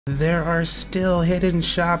There are still hidden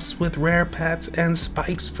shops with rare pets and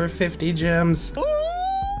spikes for 50 gems.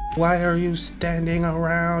 Why are you standing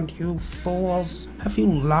around, you fools? Have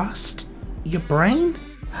you lost your brain?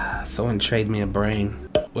 Someone trade me a brain.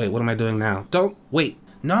 Wait, what am I doing now? Don't, wait,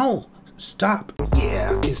 no, stop.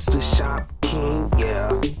 Yeah, it's the Shopking, yeah,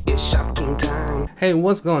 it's Shopking time. Hey,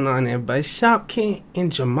 what's going on everybody? Shopking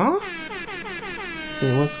and Jamal?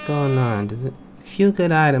 Hey, what's going on? There's a few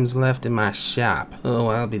good items left in my shop. Oh,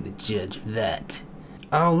 I'll be the judge of that.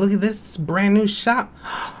 Oh, look at this brand new shop.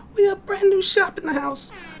 We have a brand new shop in the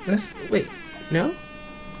house. Let's wait. No?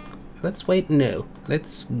 Let's wait. No.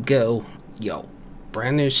 Let's go. Yo,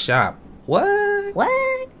 brand new shop. What?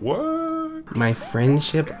 What? My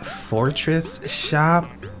friendship fortress shop?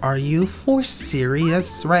 Are you for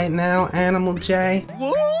serious right now, Animal J?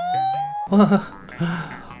 What?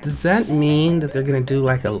 Does that mean that they're gonna do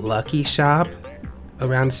like a lucky shop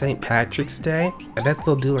around St. Patrick's Day? I bet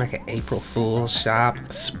they'll do like an April Fool's shop,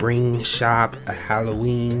 a spring shop, a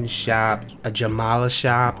Halloween shop, a Jamala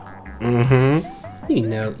shop. You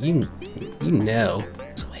know.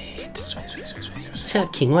 Sweet.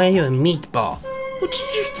 Shopking, why are you a meatball? What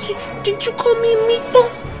did you say? Did you call me a meatball?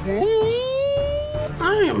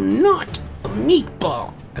 I am not a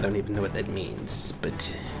meatball. I don't even know what that means,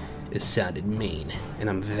 but it sounded mean, and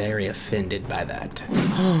I'm very offended by that.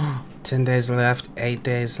 10 days left, 8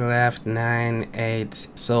 days left, 9, 8.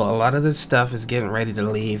 So a lot of this stuff is getting ready to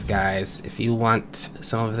leave, guys. If you want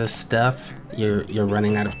some of this stuff, you're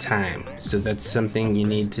running out of time. So that's something you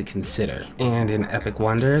need to consider. And in Epic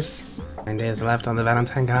Wonders, 9 days left on the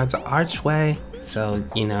Valentine God's Archway. So,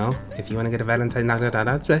 you know, if you want to get a Valentine God's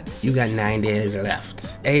Archway, you got 9 days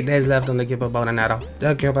left. 8 days left on the Gilbert Bonanado.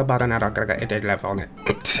 The Gilbert Bonanado, got 8 days left on it.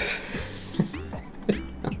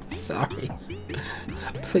 I'm sorry.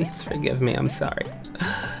 Please forgive me, I'm sorry.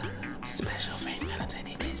 Special frame Valentine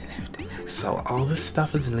 8 days left. So all this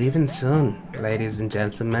stuff is leaving soon, ladies and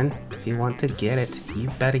gentlemen. If you want to get it, you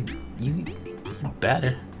better.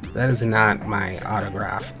 That is not my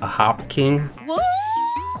autograph. A Hop King. What?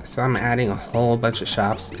 So I'm adding a whole bunch of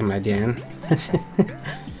shops in my den.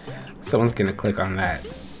 Someone's gonna click on that,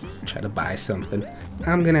 try to buy something.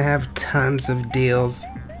 I'm gonna have tons of deals,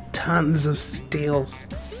 tons of steals.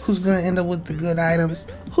 Who's gonna end up with the good items?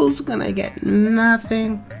 Who's gonna get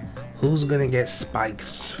nothing? Who's gonna get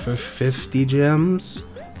spikes for 50 gems?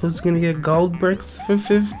 Who's gonna get gold bricks for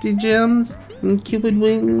 50 gems? And cupid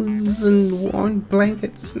wings and worn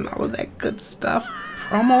blankets and all of that good stuff?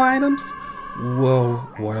 Promo items? Whoa,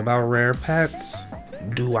 what about rare pets?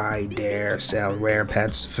 Do I dare sell rare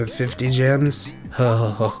pets for 50 gems?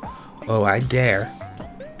 Oh, I dare.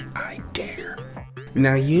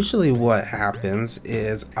 Now, usually what happens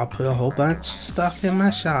is I'll put a whole bunch of stuff in my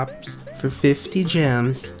shops for 50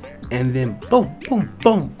 gems, and then boom, boom,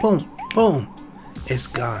 boom, boom, boom, it's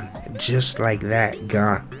gone. Just like that,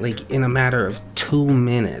 gone. Like in a matter of 2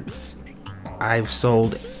 minutes, I've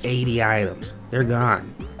sold 80 items. They're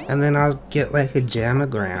gone. And then I'll get like a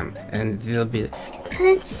jamagram, and they'll be like,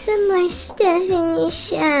 put some more stuff in your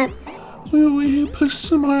shop. Will put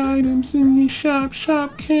some more items in your shop,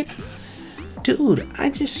 Shopking? dude, I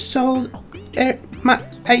just sold I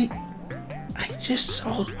just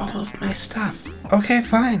sold all of my stuff. Okay,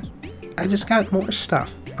 fine. I just got more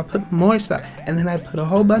stuff. I'll put more stuff. And then I put a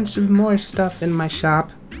whole bunch of more stuff in my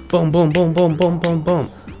shop. Boom, boom, boom, boom, boom, boom,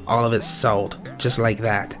 boom. All of it sold. Just like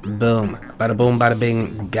that. Boom. Bada boom, bada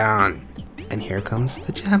bing, gone. And here comes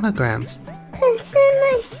the jamagrams. Put some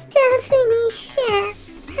more stuff in your shop.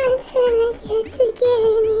 I'm gonna get to get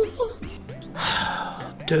anything.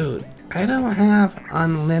 Dude, I don't have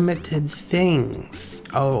unlimited things.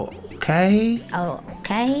 Okay?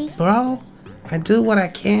 Okay. Bro, I do what I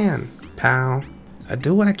can, pal. I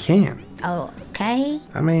do what I can. Okay.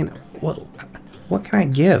 I mean, what can I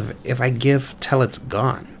give if I give till it's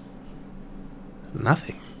gone?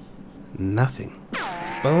 Nothing.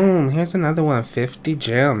 Boom, here's another one, 50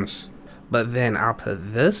 gems. But then I'll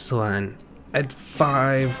put this one at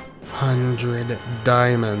 500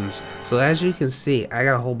 diamonds. So as you can see, I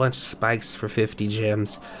got a whole bunch of spikes for 50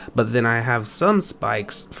 gems, but then I have some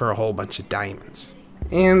spikes for a whole bunch of diamonds.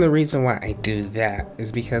 And the reason why I do that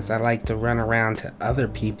is because I like to run around to other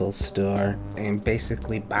people's store and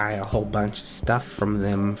basically buy a whole bunch of stuff from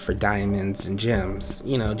them for diamonds and gems.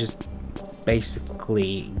 You know, just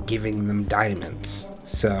basically giving them diamonds.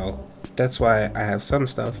 So that's why I have some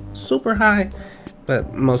stuff super high,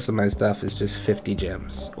 but most of my stuff is just 50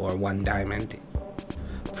 gems or 1 diamond.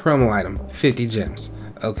 Promo item, 50 gems.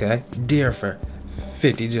 Okay. Deer fur,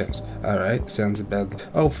 50 gems. Alright, sounds about.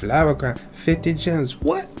 Oh, flower crown, 50 gems.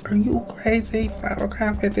 What? Are you crazy? Flower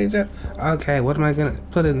crown, 50 gems. Okay, what am I gonna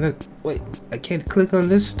put in this? Wait, I can't click on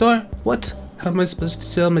this store? What? How am I supposed to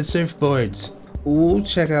sell my surfboards? Ooh,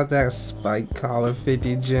 check out that spike collar,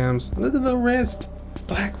 50 gems. Look at the wrist.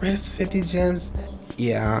 Black wrist, 50 gems.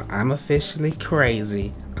 Yeah, I'm officially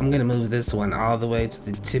crazy. I'm gonna move this one all the way to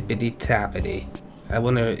the tippity tappity. I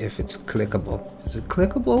wonder if it's clickable. Is it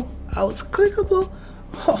clickable? Oh, it's clickable.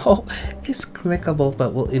 Oh, it's clickable,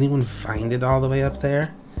 but will anyone find it all the way up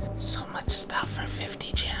there? So much stuff for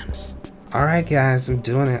 50 gems. Alright guys, I'm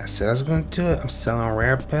doing it. I said I was gonna do it. I'm selling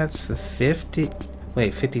rare pets for 50.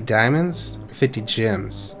 Wait, 50 diamonds? 50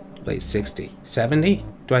 gems. Wait, 60. 70?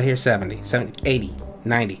 Do I hear 70? 70, 80,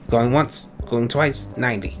 90. Going once, going twice,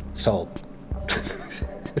 90. Sold.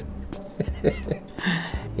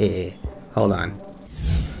 Yeah, hold on.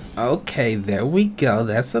 Okay, there we go.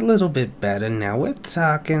 That's a little bit better. Now we're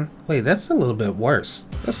talking. Wait, that's a little bit worse.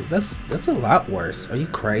 That's a lot worse. Are you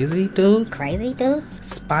crazy, dude? Crazy, dude?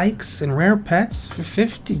 Spikes and rare pets for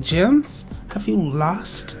 50 gems? Have you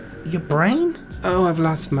lost your brain? Oh, I've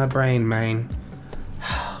lost my brain, man.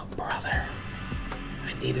 Oh, brother.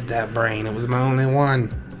 I needed that brain. It was my only one.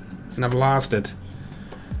 And I've lost it.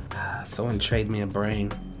 Someone trade me a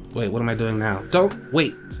brain. Wait, what am I doing now? Don't.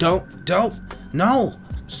 Wait. Don't. No.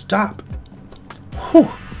 Stop. Whew.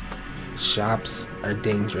 Shops are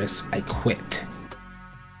dangerous. I quit.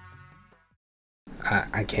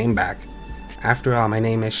 I came back. After all, my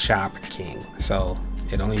name is Shopking, so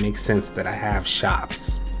it only makes sense that I have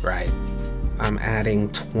shops, right? I'm adding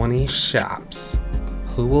 20 shops.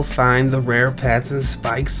 Who will find the rare pets and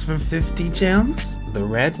spikes for 50 gems? The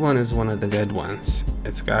red one is one of the good ones.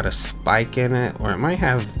 It's got a spike in it, or it might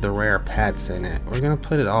have the rare pets in it. We're gonna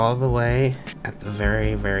put it all the way at the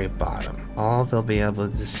very, very bottom. All they'll be able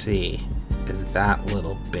to see is that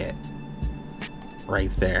little bit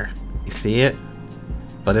right there. You see it?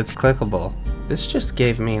 But it's clickable. This just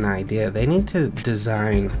gave me an idea. They need to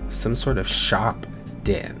design some sort of shop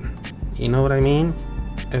den. You know what I mean?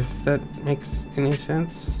 If that makes any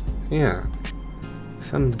sense? Yeah.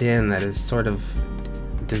 Some den that is sort of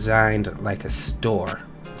designed like a store,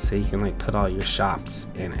 so you can like put all your shops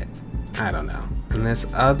in it. I don't know. And this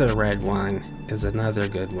other red one is another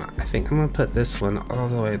good one. I think I'm gonna put this one all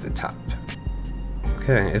the way at the top.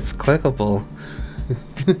 Okay, it's clickable.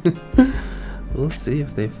 We'll see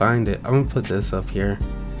if they find it. I'm gonna put this up here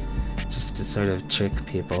just to sort of trick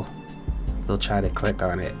people. They'll try to click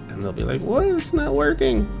on it and they'll be like, what? It's not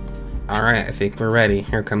working. All right, I think we're ready.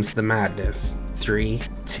 Here comes the madness. 3,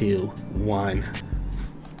 2, 1.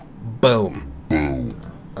 Boom. Boom.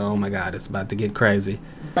 Oh my God, it's about to get crazy.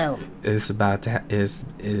 Boom. It's about to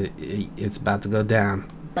go down.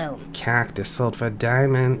 Boom. Cactus sold for a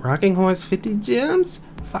diamond. Rocking horse 50 gems.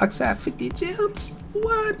 Fox hat 50 gems.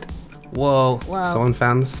 What? Whoa. Someone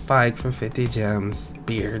found the spike for 50 gems.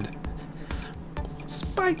 Beard.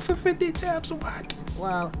 Spike for 50 gems. What?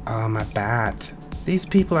 Whoa. Oh, my bat. These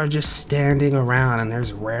people are just standing around and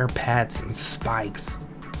there's rare pets and spikes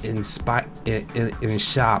in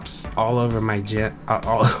shops all over my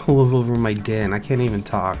all over my den. I can't even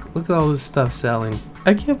talk. Look at all this stuff selling.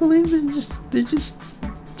 I can't believe they're just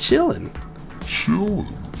chilling. Oh,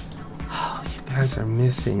 you guys are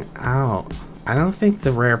missing out. I don't think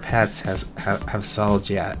the rare pets have sold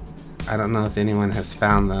yet. I don't know if anyone has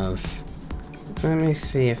found those. Let me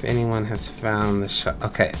see if anyone has found the shop.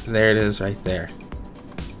 Okay, there it is right there.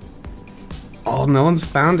 Oh, no one's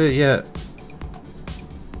found it yet.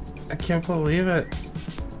 I can't believe it.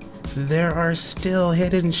 There are still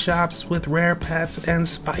hidden shops with rare pets and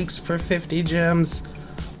spikes for 50 gems.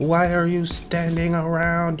 Why are you standing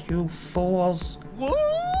around, you fools?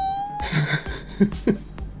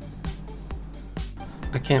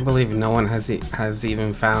 I can't believe no one has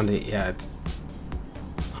even found it yet.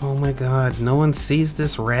 Oh my God, no one sees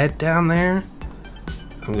this red down there?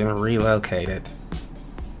 I'm gonna relocate it.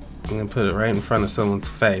 I'm gonna put it right in front of someone's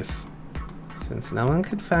face. Since no one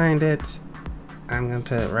could find it, I'm gonna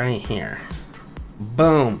put it right here.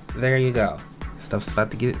 Boom, there you go. Stuff's about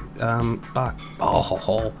to get bought.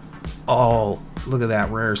 Oh, look at that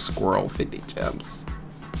rare squirrel, 50 gems.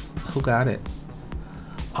 Who got it?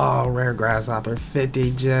 Oh, rare grasshopper,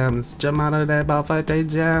 50 gems. Jump out of that about 50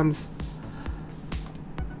 gems.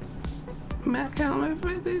 Mac helmet,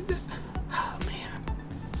 50 gems. Oh man,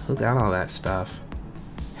 who got all that stuff?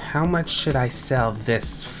 How much should I sell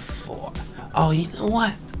this for? Oh, you know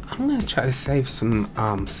what? I'm gonna try to save some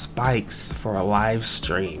spikes for a live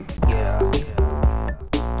stream. Yeah.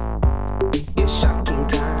 It's